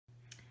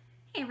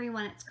Hey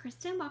everyone, it's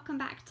Kristen. Welcome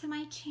back to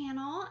my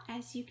channel.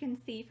 As you can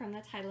see from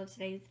the title of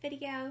today's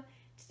video,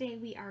 today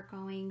we are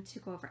going to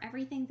go over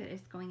everything that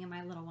is going in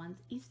my little one's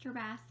Easter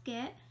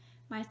basket.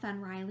 My son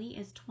Riley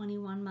is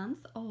 21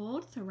 months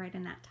old, so right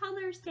in that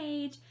toddler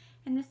stage,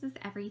 and this is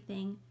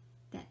everything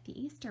that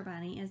the Easter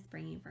Bunny is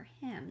bringing for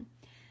him.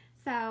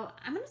 So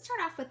I'm going to start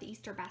off with the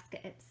Easter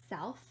basket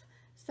itself.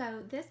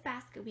 So this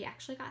basket we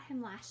actually got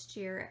him last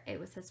year. It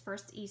was his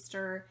first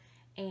Easter,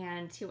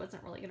 and he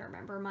wasn't really going to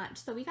remember much.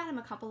 So we got him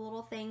a couple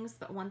little things,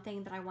 but one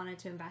thing that I wanted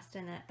to invest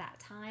in at that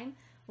time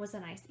was a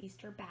nice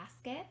Easter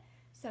basket.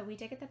 So we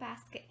did get the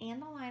basket and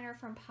the liner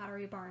from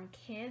Pottery Barn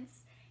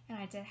Kids, and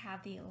I did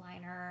have the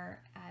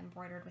liner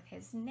embroidered with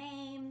his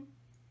name,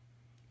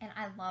 and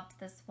I loved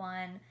this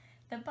one.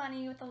 The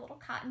bunny with a little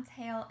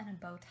cottontail and a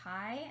bow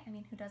tie. I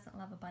mean, who doesn't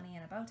love a bunny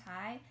and a bow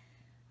tie?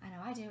 I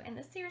know I do. And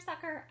the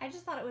seersucker, I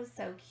just thought it was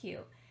so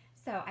cute.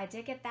 So I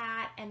did get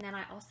that, and then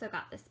I also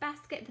got this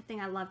basket. The thing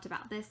I loved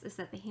about this is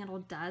that the handle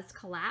does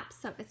collapse,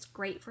 so it's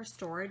great for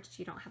storage.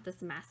 You don't have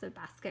this massive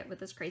basket with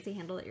this crazy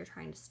handle that you're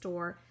trying to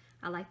store.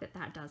 I like that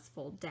that does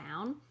fold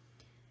down.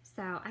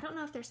 So I don't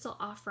know if they're still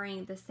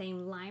offering the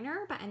same liner,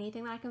 but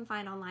anything that I can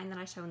find online that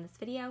I show in this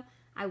video,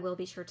 I will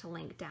be sure to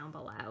link down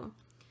below.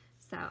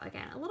 So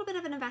again, a little bit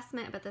of an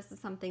investment, but this is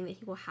something that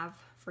he will have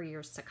for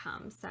years to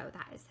come. So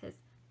that is his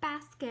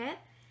basket.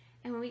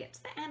 And when we get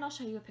to the end, I'll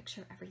show you a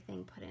picture of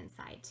everything put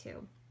inside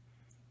too.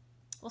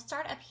 We'll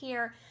start up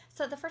here.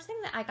 So the first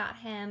thing that I got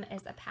him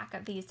is a pack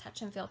of these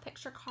touch and feel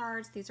picture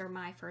cards. These are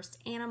my first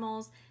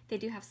animals. They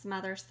do have some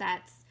other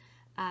sets.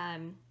 I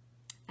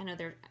know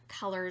their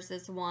colors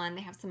is one.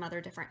 They have some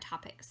other different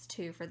topics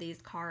too for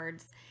these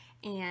cards.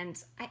 And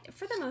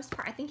for the most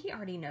part, I think he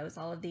already knows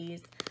all of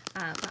these.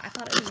 But I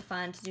thought it would be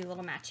fun to do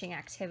little matching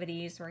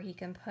activities where he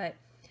can put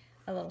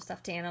a little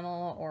stuffed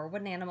animal or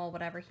wooden animal,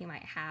 whatever he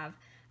might have,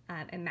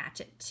 and match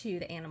it to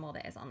the animal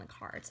that is on the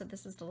card. So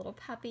this is the little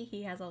puppy.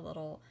 He has a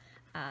little,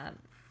 kind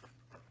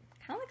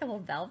of like a little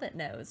velvet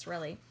nose,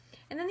 really.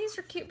 And then these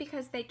are cute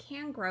because they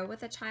can grow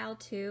with a child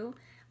too.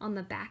 On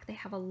the back, they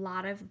have a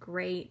lot of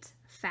great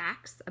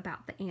facts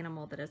about the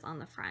animal that is on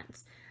the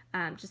front.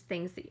 Just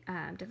things,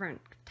 that, different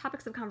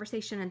topics of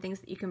conversation and things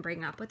that you can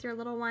bring up with your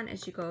little one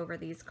as you go over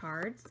these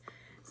cards.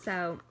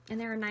 So,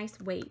 and they're a nice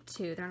weight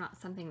too. They're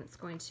not something that's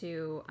going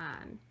to,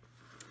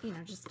 you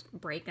know, just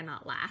break and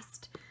not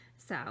last.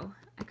 So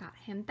I got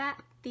him that.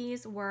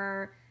 These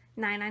were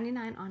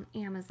 $9.99 on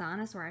Amazon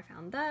is where I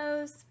found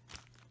those.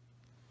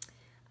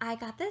 I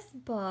got this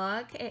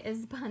book. It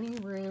is Bunny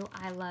Roo,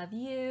 I Love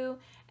You,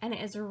 and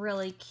it is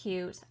really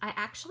cute. I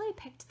actually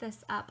picked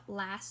this up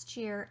last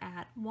year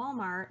at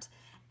Walmart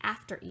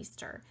after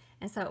Easter,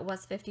 and so it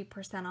was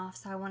 50% off,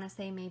 so I want to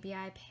say maybe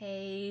I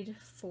paid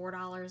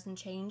 $4 and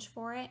change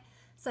for it.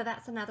 So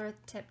that's another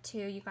tip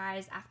too, you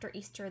guys, after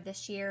Easter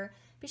this year,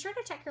 be sure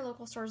to check your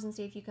local stores and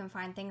see if you can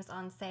find things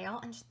on sale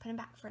and just put them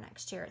back for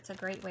next year. It's a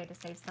great way to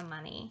save some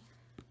money.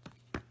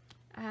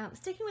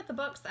 Sticking with the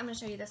books, I'm going to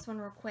show you this one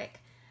real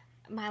quick.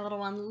 My little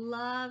one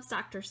loves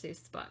Dr.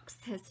 Seuss books.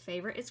 His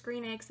favorite is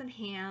Green Eggs and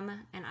Ham,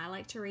 and I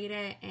like to read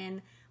it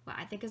in what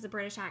I think is a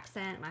British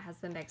accent. My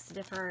husband begs to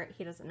differ.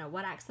 He doesn't know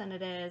what accent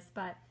it is,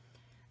 but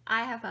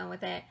I have fun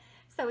with it.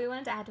 So we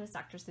wanted to add to his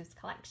Dr. Seuss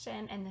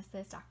collection, and this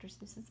is Dr.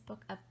 Seuss's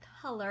Book of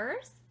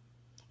Colors.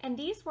 And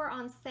these were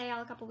on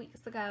sale a couple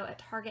weeks ago at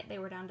Target. They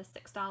were down to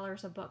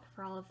 $6 a book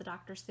for all of the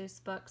Dr.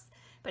 Seuss books.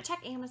 But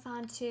check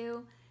Amazon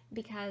too,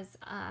 because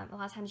a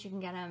lot of times you can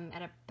get them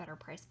at a better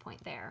price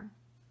point there.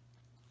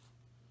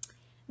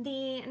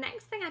 The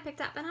next thing I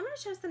picked up, and I'm going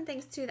to show some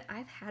things too that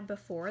I've had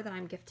before that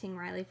I'm gifting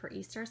Riley for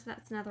Easter, so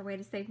that's another way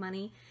to save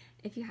money.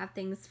 If you have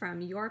things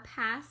from your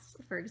past,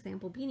 for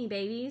example, Beanie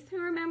Babies. Who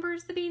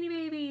remembers the Beanie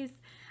Babies?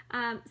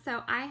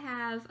 So I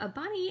have a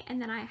bunny, and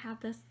then I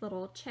have this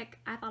little chick.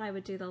 I thought I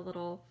would do the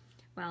little,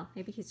 well,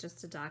 maybe he's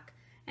just a duck.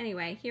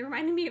 Anyway, he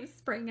reminded me of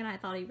spring, and I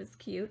thought he was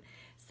cute.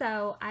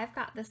 So I've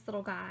got this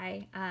little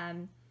guy,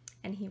 and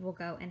he will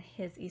go in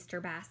his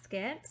Easter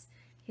basket.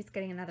 He's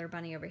getting another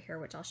bunny over here,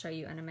 which I'll show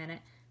you in a minute.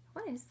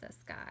 What is this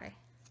guy?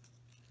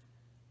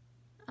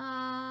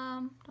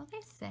 Don't they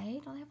say?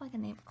 Don't they have like a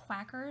name?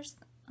 Quackers?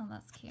 Oh,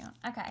 that's cute.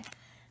 Okay,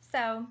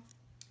 so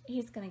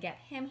he's gonna get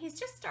him. He's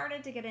just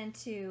started to get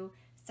into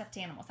stuffed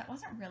animals. That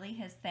wasn't really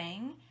his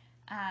thing,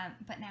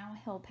 but now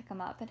he'll pick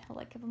them up and he'll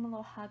like give them a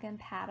little hug and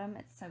pat them.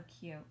 It's so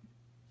cute.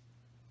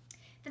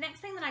 The next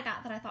thing that I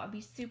got that I thought would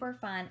be super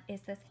fun is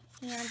this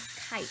hand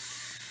kite.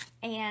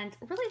 And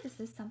really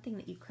this is something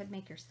that you could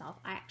make yourself.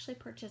 I actually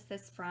purchased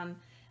this from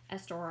a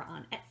store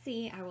on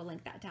Etsy. I will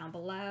link that down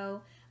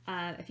below.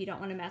 If you don't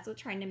want to mess with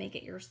trying to make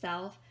it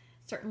yourself,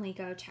 certainly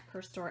go check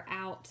her store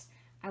out.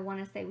 I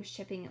want to say with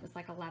shipping it was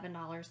like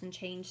 $11 and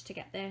change to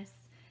get this.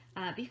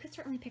 But you could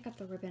certainly pick up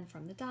the ribbon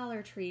from the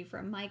Dollar Tree,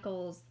 from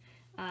Michael's,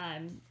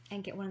 and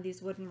get one of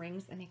these wooden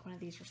rings and make one of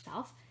these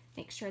yourself.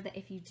 Make sure that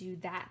if you do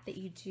that, that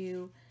you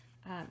do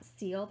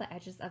seal the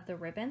edges of the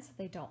ribbon so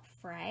they don't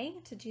fray.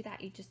 To do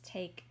that, you just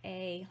take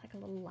like a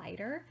little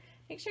lighter.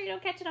 Make sure you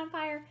don't catch it on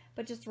fire,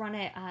 but just run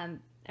it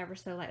ever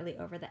so lightly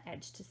over the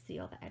edge to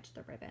seal the edge of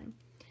the ribbon.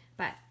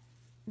 But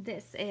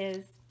this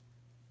is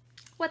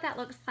what that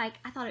looks like.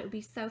 I thought it would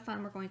be so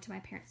fun. We're going to my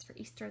parents for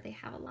Easter. They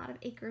have a lot of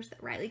acres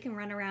that Riley can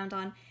run around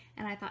on,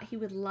 and I thought he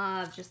would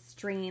love just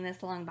stringing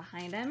this along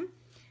behind him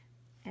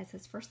as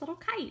his first little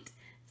kite.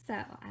 So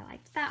I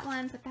liked that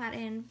one. Put that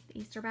in the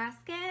Easter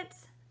basket.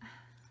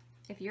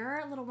 If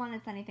your little one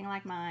is anything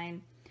like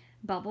mine,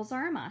 bubbles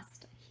are a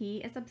must. He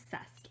is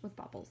obsessed with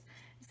bubbles.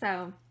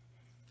 So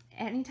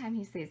anytime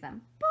he sees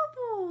them,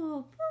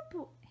 bubble,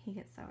 bubble, he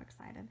gets so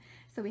excited.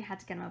 So we had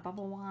to get him a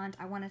bubble wand.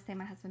 I want to say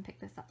my husband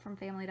picked this up from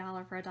Family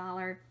Dollar for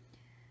 $1.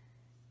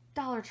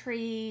 Dollar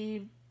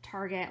Tree,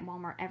 Target,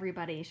 Walmart,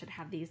 everybody should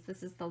have these.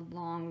 This is the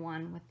long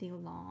one with the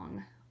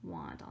long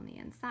wand on the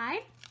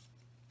inside.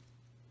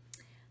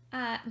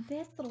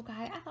 This little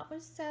guy I thought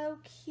was so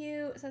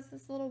cute. So it's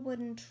this little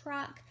wooden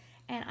truck,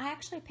 and I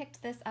actually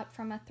picked this up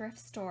from a thrift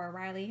store.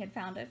 Riley had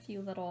found a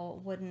few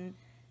little wooden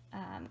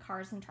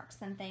cars and trucks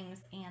and things,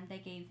 and they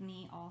gave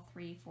me all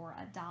three for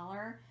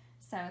 $1.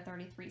 So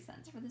 33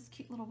 cents for this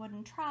cute little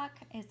wooden truck.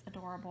 Is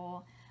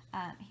adorable.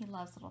 He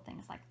loves little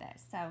things like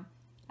this, so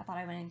I thought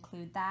I would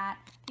include that.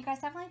 You guys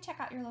definitely check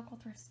out your local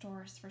thrift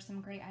stores for some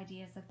great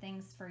ideas of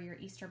things for your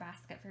Easter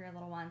basket for your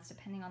little ones.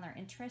 Depending on their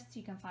interests,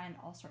 you can find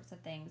all sorts of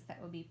things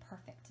that would be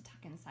perfect to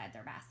tuck inside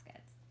their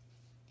baskets.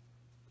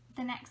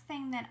 The next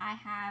thing that I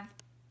have,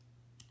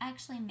 I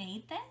actually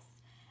made this.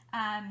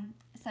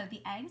 So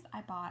the eggs,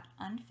 I bought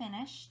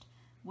unfinished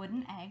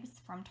wooden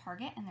eggs from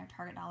Target in their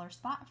Target dollar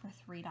spot for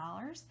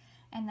 $3.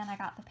 And then I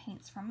got the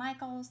paints from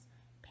Michael's,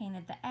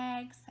 painted the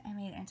eggs, and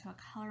made it into a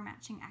color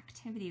matching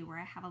activity where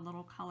I have a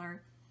little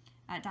color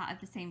dot of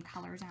the same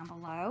color down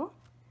below.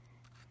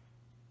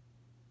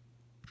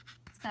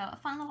 So a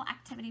fun little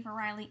activity for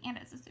Riley, and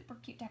it's a super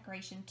cute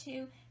decoration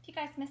too. If you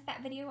guys missed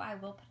that video, I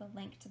will put a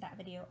link to that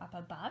video up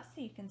above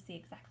so you can see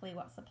exactly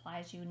what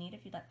supplies you need if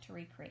you'd like to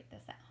recreate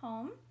this at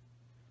home.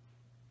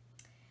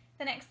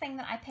 The next thing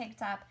that I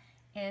picked up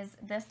is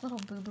this little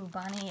Boo Boo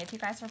bunny. If you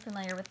guys are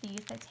familiar with these,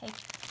 they take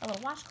a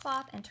little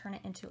washcloth and turn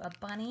it into a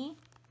bunny.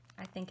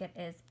 I think it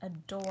is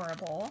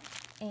adorable.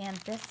 And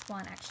this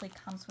one actually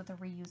comes with a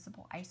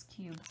reusable ice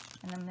cube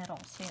in the middle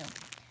too.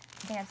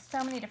 They have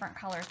so many different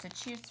colors to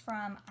choose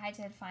from. I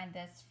did find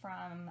this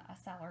from a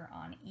seller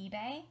on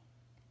eBay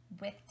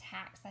with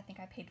tax. I think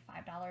I paid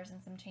 $5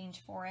 and some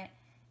change for it.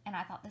 And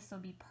I thought this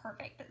would be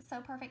perfect. It's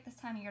so perfect this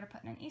time of year to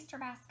put in an Easter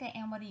basket,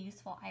 and what a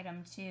useful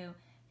item too.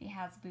 If he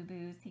has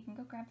boo-boos, he can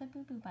go grab the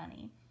Boo Boo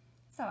bunny.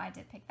 So I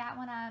did pick that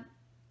one up.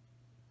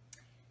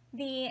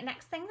 The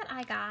next thing that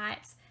I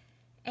got,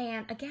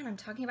 and again, I'm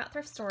talking about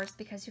thrift stores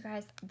because you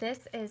guys, this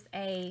is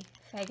a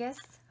Fagus,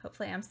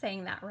 hopefully I'm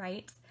saying that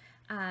right,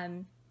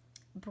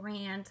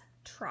 brand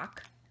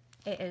truck.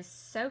 It is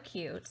so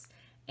cute,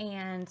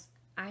 and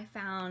I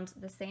found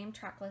the same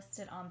truck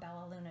listed on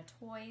Bella Luna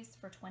Toys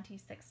for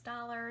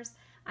 $26.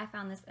 I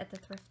found this at the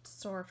thrift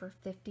store for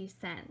 50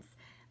 cents.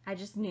 I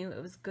just knew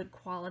it was good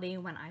quality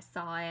when I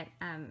saw it.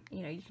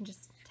 You know, you can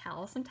just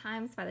tell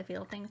sometimes by the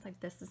feel of things, like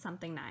this is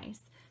something nice.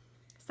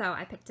 So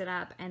I picked it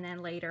up and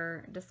then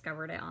later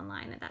discovered it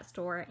online at that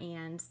store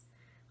and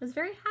was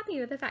very happy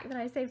with the fact that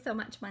I saved so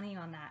much money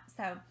on that.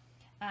 So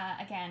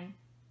again,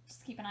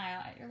 just keep an eye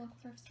out at your local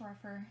thrift store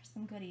for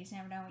some goodies. You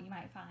never know what you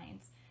might find.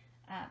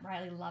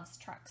 Riley loves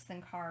trucks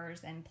and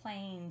cars and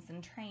planes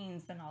and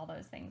trains and all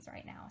those things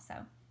right now. So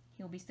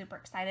he'll be super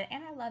excited.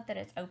 And I love that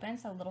it's open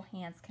so little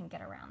hands can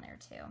get around there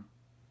too.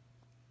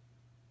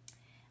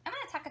 I'm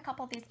going to tuck a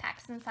couple of these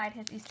packs inside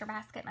his Easter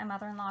basket. My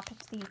mother-in-law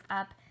picked these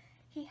up.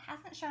 He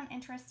hasn't shown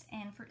interest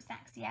in fruit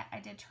snacks yet. I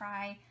did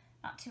try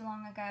not too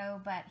long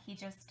ago, but he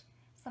just,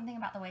 something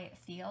about the way it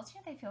feels, you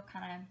know, they feel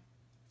kind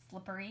of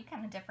slippery,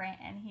 kind of different,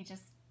 and he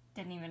just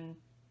didn't even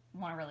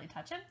want to really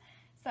touch them.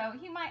 So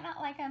he might not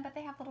like them, but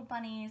they have little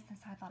bunnies, and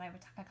so I thought I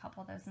would tuck a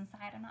couple of those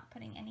inside. I'm not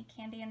putting any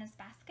candy in his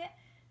basket,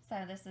 so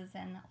this is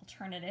an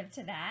alternative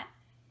to that.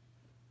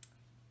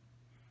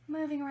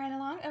 Moving right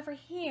along, over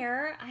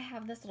here, I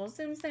have this little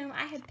Zoom Zoom.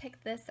 I had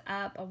picked this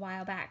up a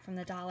while back from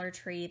the Dollar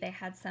Tree. They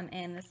had some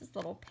in. This is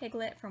little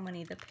Piglet from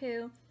Winnie the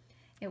Pooh.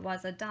 It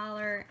was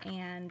 $1,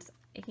 and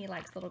he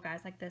likes little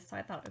guys like this, so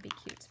I thought it would be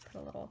cute to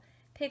put a little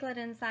Piglet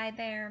inside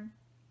there.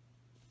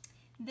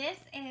 This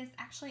is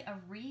actually a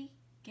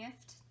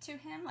re-gift to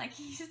him. Like,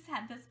 he just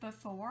had this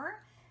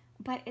before,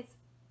 but it's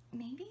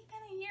maybe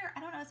been a year. I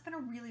don't know. It's been a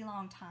really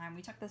long time.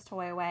 We took this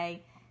toy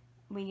away.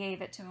 We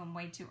gave it to him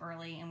way too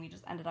early, and we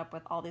just ended up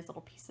with all these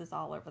little pieces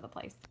all over the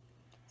place.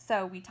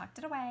 So we tucked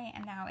it away,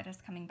 and now it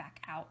is coming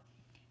back out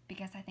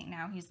because I think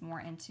now he's more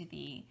into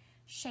the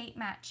shape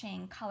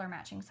matching, color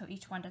matching. So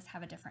each one does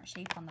have a different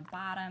shape on the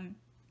bottom,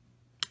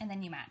 and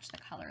then you match the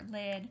color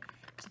lid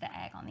to the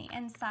egg on the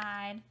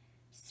inside.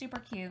 Super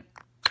cute.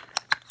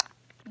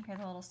 You hear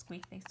the little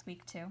squeak, they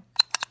squeak too.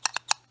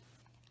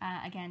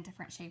 Again,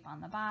 different shape on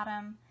the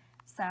bottom.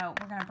 So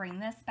we're going to bring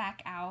this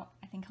back out.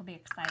 I think he'll be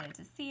excited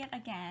to see it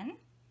again.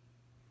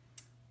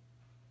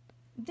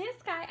 This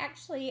guy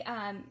actually,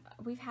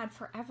 we've had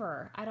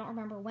forever. I don't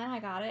remember when I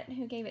got it and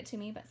who gave it to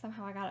me, but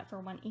somehow I got it for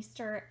one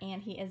Easter,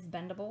 and he is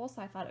bendable,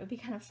 so I thought it would be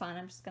kind of fun.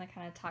 I'm just going to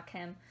kind of tuck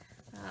him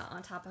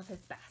on top of his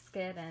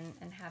basket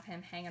and have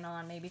him hanging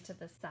on maybe to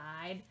the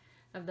side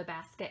of the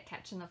basket,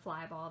 catching the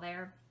fly ball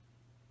there.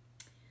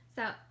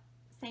 So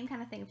same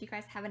kind of thing. If you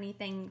guys have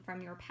anything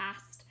from your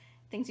past,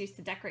 things you used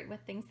to decorate with,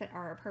 things that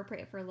are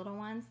appropriate for little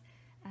ones,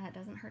 it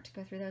doesn't hurt to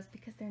go through those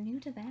because they're new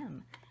to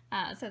them.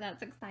 So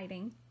that's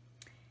exciting.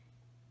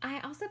 I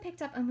also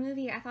picked up a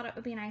movie. I thought it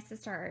would be nice to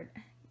start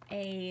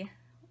a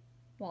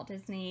Walt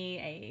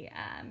Disney,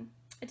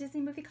 a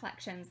Disney movie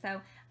collection. So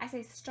I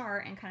say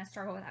start and kind of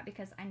struggle with that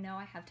because I know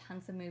I have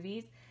tons of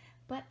movies,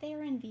 but they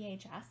are in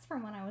VHS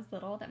from when I was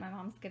little that my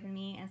mom's given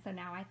me. And so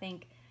now I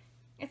think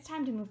it's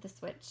time to move the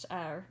switch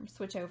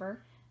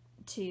over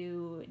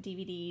to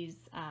DVDs.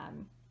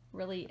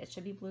 Really, it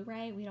should be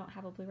Blu-ray. We don't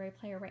have a Blu-ray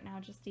player right now,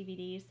 just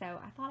DVDs. So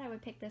I thought I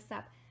would pick this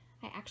up.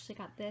 I actually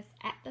got this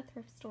at the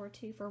thrift store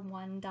too for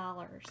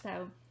 $1.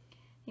 So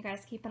you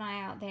guys keep an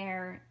eye out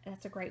there.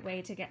 That's a great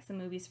way to get some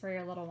movies for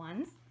your little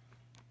ones.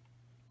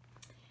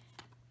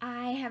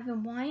 I have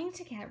been wanting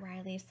to get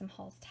Riley some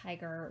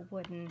Holztiger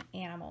wooden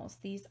animals.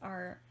 These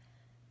are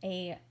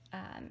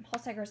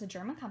Holztiger is a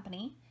German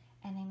company,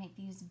 and they make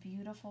these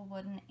beautiful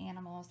wooden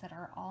animals that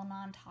are all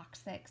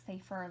non-toxic,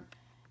 safe for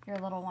your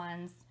little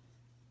ones.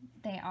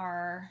 They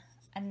are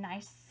a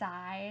nice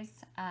size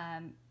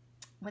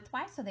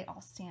width-wise, so they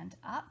all stand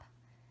up.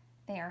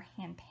 They are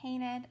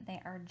hand-painted. They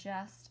are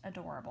just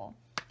adorable.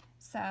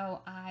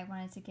 So I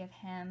wanted to give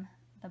him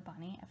the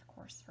bunny, of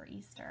course, for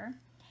Easter.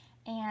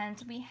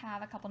 And we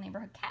have a couple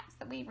neighborhood cats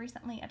that we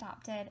recently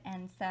adopted,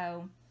 and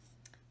so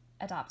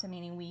adopted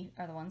meaning we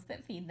are the ones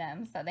that feed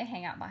them. So they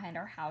hang out behind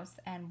our house,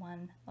 and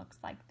one looks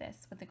like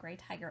this with the gray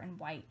tiger and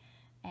white,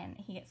 and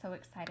he gets so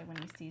excited when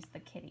he sees the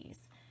kitties.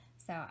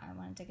 So I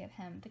wanted to give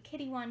him the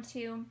kitty one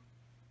too.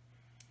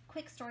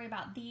 Quick story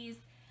about these.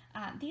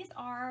 These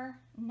are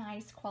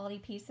nice quality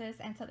pieces,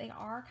 and so they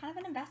are kind of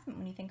an investment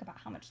when you think about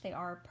how much they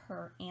are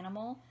per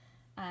animal.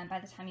 By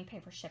the time you pay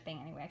for shipping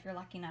anyway, if you're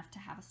lucky enough to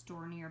have a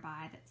store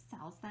nearby that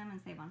sells them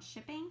and save on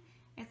shipping,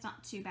 it's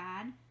not too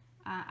bad.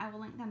 I will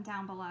link them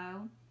down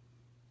below,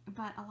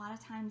 but a lot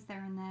of times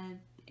they're in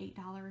the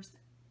 $8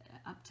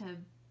 up to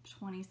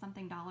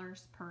 $20-something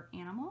per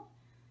animal.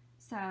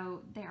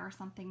 So they are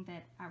something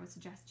that I would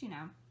suggest, you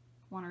know,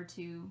 1 or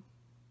 2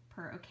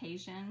 per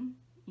occasion,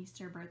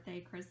 Easter,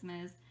 birthday,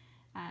 Christmas,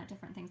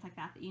 different things like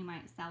that you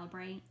might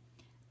celebrate.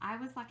 I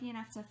was lucky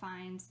enough to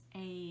find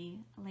a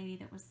lady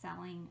that was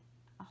selling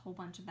a whole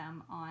bunch of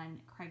them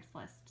on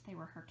Craigslist. They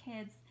were her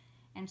kids,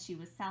 and she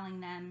was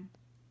selling them.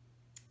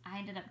 I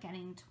ended up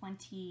getting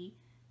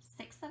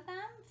 26 of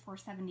them for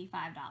 $75,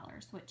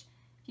 which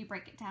if you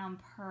break it down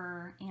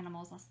per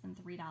animal is less than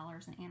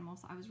 $3 an animal.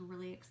 So I was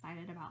really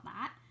excited about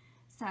that.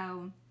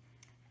 So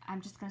I'm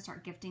just going to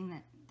start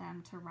gifting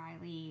them to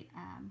Riley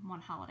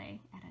one holiday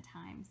at a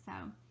time. So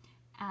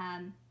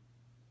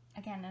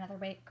again, another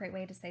great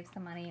way to save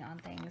some money on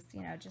things.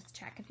 You know, just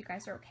check if you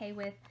guys are okay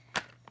with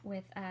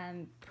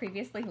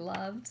previously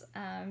loved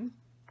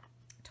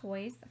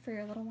toys for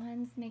your little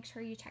ones. Make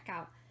sure you check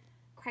out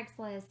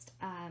Craigslist,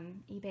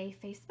 eBay,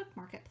 Facebook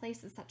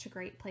Marketplace is such a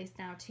great place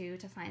now too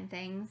to find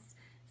things.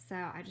 So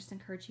I just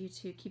encourage you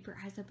to keep your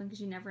eyes open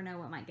because you never know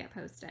what might get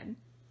posted.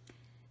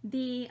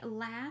 The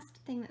last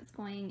thing that's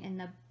going in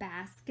the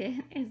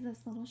basket is this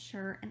little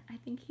shirt, and I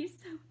think he's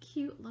so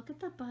cute. Look at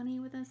the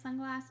bunny with his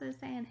sunglasses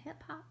saying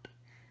hip hop.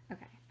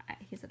 Okay,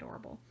 he's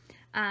adorable.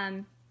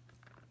 It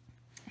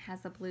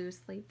has a blue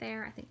sleeve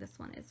there. I think this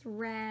one is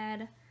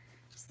red.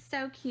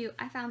 So cute.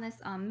 I found this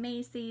on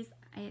Macy's.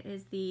 It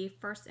is the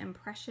First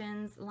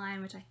Impressions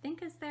line, which I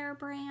think is their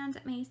brand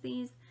at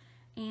Macy's.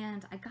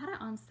 And I got it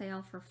on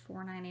sale for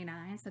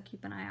 $4.99, so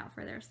keep an eye out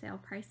for their sale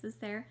prices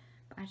there.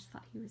 But I just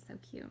thought he was so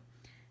cute.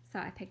 So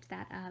I picked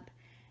that up.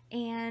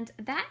 And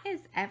that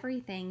is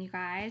everything, you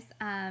guys.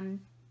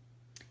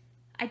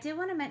 I did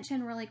want to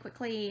mention really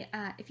quickly,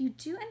 if you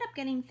do end up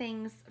getting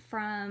things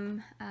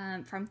from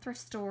thrift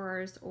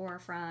stores or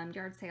from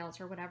yard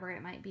sales or whatever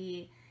it might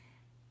be,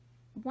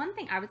 one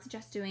thing I would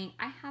suggest doing,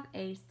 I have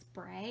a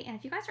spray, and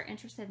if you guys are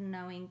interested in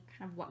knowing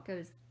kind of what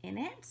goes in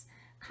it,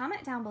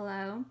 comment down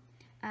below.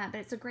 But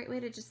it's a great way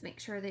to just make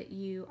sure that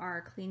you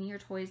are cleaning your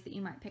toys that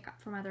you might pick up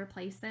from other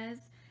places,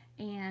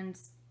 and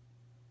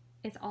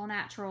it's all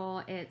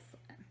natural. It's,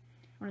 I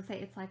want to say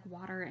it's like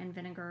water and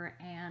vinegar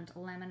and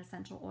lemon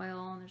essential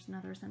oil, and there's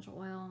another essential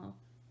oil,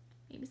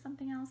 maybe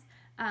something else.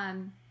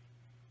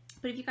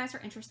 But if you guys are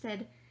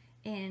interested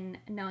in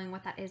knowing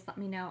what that is, let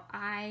me know.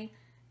 I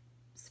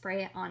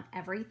spray it on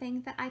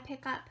everything that I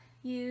pick up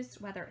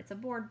used, whether it's a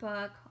board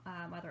book,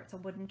 whether it's a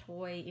wooden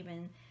toy,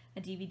 even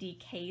a DVD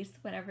case,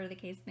 whatever the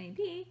case may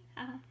be.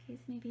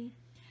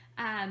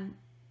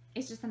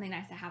 It's just something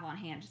nice to have on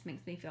hand. Just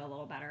makes me feel a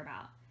little better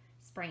about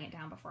spraying it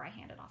down before I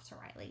hand it off to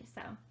Riley.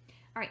 So,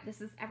 all right, this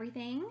is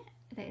everything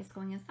that is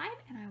going inside,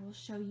 and I will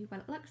show you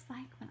what it looks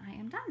like when I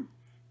am done.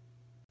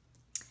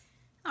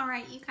 All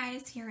right, you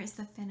guys, here is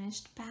the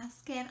finished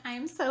basket. I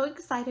am so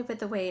excited with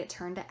the way it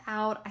turned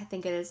out. I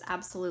think it is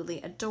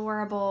absolutely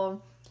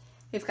adorable.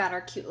 We've got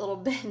our cute little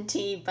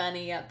Benty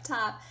bunny up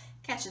top,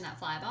 catching that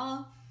fly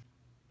ball.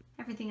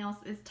 Everything else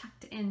is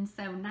tucked in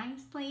so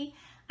nicely.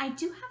 I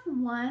do have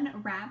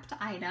one wrapped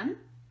item.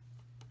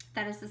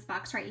 That is this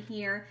box right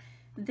here.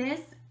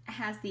 This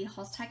has the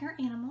Holztiger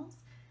animals.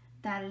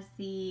 That is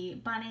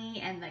the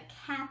bunny and the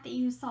cat that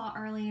you saw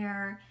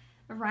earlier.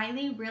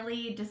 Riley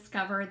really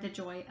discovered the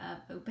joy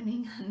of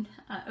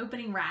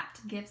opening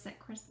wrapped gifts at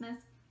Christmas.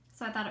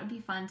 So I thought it would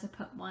be fun to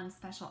put one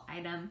special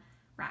item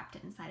wrapped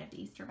inside of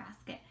the Easter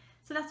basket.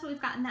 So that's what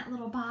we've got in that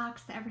little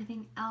box.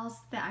 Everything else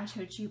that I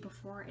showed you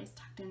before is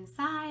tucked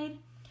inside.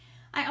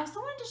 I also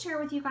wanted to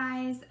share with you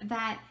guys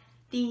that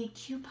the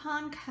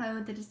coupon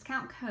code, the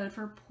discount code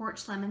for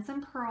Porch Lemons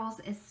and Pearls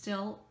is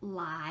still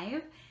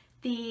live.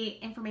 The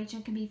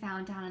information can be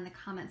found down in the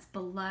comments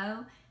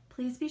below.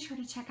 Please be sure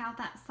to check out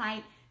that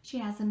site. She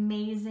has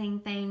amazing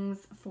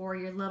things for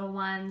your little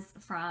ones,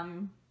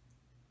 from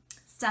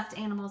stuffed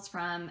animals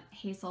from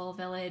Hazel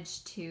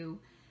Village to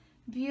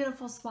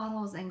beautiful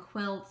swaddles and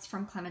quilts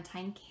from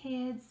Clementine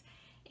Kids.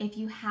 If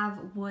you have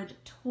wood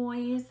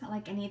toys,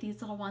 like any of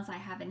these little ones I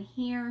have in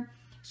here,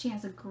 she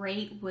has a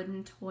great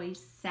wooden toy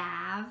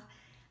salve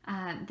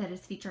that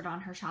is featured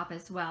on her shop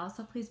as well.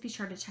 So please be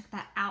sure to check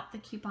that out. The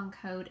coupon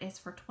code is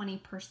for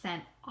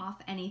 20%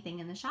 off anything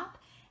in the shop,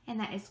 and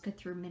that is good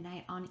through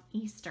midnight on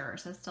Easter.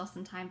 So still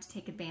some time to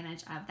take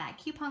advantage of that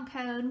coupon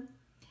code.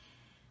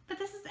 But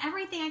this is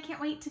everything. I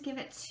can't wait to give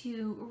it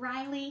to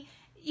Riley.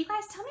 You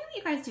guys, tell me what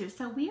you guys do.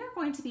 So we are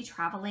going to be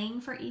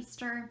traveling for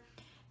Easter,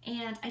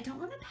 and I don't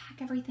want to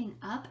pack everything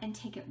up and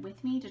take it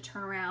with me to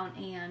turn around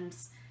and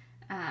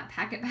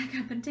pack it back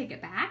up and take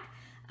it back.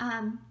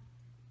 I'm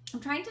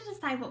trying to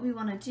decide what we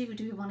want to do.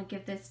 Do we want to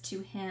give this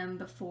to him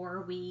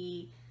before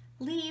we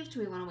leave? Do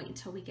we want to wait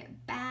until we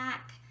get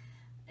back?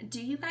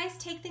 Do you guys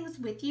take things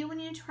with you when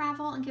you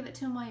travel and give it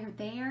to him while you're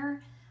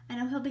there? I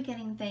know he'll be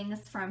getting things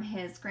from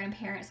his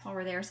grandparents while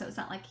we're there, so it's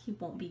not like he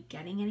won't be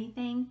getting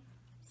anything.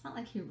 It's not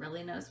like he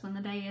really knows when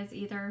the day is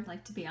either.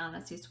 Like, to be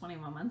honest, he's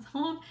 21 months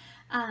old.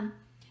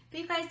 But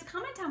you guys,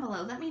 comment down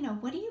below. Let me know,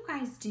 what do you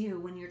guys do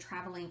when you're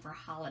traveling for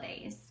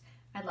holidays?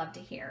 I'd love to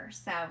hear.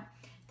 So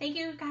thank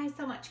you guys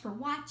so much for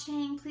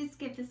watching. Please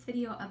give this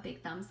video a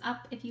big thumbs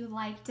up if you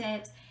liked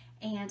it.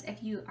 And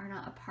if you are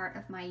not a part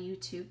of my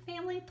YouTube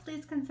family,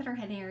 please consider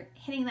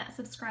hitting that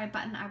subscribe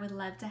button. I would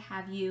love to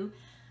have you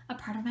a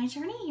part of my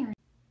journey here.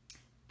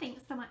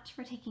 Thanks so much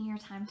for taking your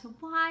time to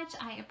watch.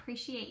 I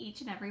appreciate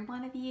each and every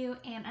one of you.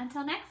 And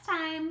until next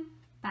time,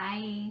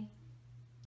 bye.